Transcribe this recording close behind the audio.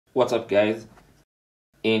What's up guys?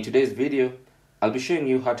 In today's video, I'll be showing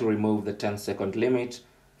you how to remove the 10-second limit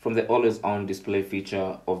from the always on display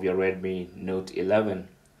feature of your Redmi Note 11.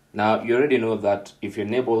 Now you already know that if you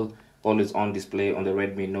enable always on display on the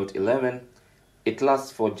Redmi Note 11, it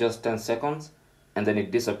lasts for just 10 seconds and then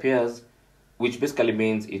it disappears, which basically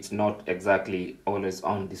means it's not exactly always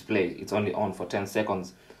on display. It's only on for 10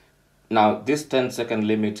 seconds. Now this 10-second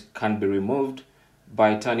limit can be removed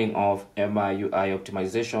by turning off MIUI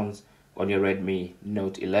optimizations on your Redmi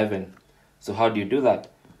Note 11. So how do you do that?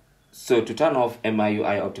 So to turn off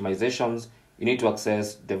MIUI optimizations, you need to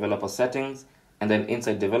access developer settings, and then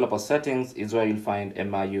inside developer settings is where you'll find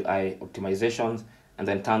MIUI optimizations, and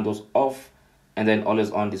then turn those off, and then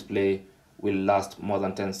always on display will last more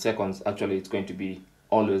than 10 seconds. Actually, it's going to be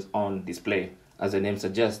always on display as the name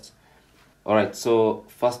suggests. Alright, so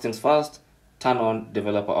first things first, turn on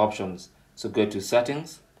developer options. So go to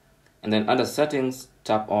settings, and then under settings,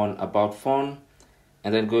 tap on about phone,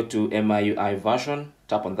 and then go to MIUI version,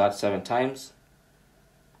 tap on that 7 times.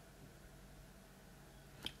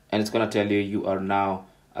 And it's going to tell you you are now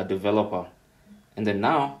a developer. And then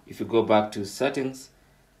now, if you go back to settings,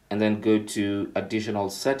 and then go to additional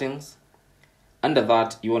settings, under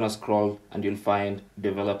that, you want to scroll and you'll find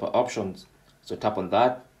developer options. So tap on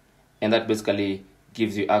that, and that basically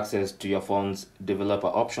gives you access to your phone's developer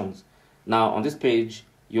options. Now on this page,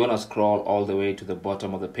 you want to scroll all the way to the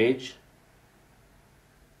bottom of the page.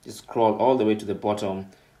 Just scroll all the way to the bottom,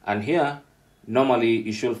 and here normally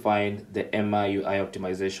you should find the MIUI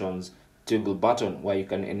optimizations toggle button where you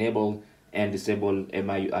can enable and disable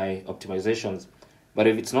MIUI optimizations. But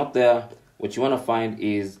if it's not there, what you want to find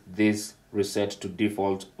is this reset to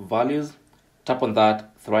default values. Tap on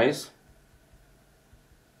that thrice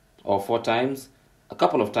or 4 times, a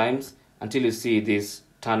couple of times, until you see this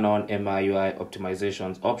turn on MIUI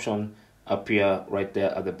optimizations option appear right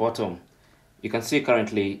there at the bottom. You can see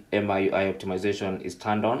currently MIUI optimization is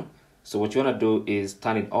turned on. So what you want to do is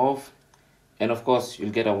turn it off, and of course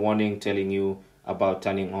you'll get a warning telling you about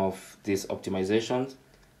turning off these optimizations.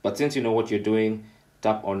 But since you know what you're doing,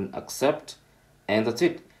 tap on accept, and that's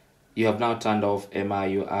it. You have now turned off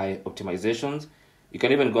MIUI optimizations. You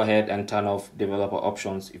can even go ahead and turn off developer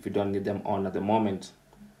options if you don't need them on at the moment.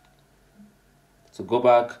 So go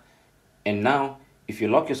back, and now if you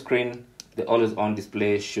lock your screen, the always on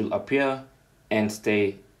display should appear and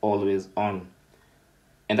stay always on.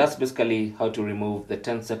 And that's basically how to remove the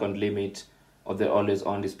 10-second limit of the always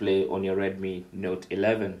on display on your Redmi Note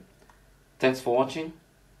 11. Thanks for watching.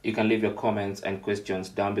 You can leave your comments and questions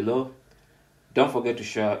down below. Don't forget to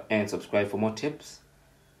share and subscribe for more tips.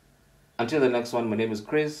 Until the next one, my name is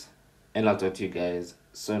Chris, and I'll talk to you guys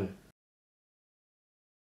soon.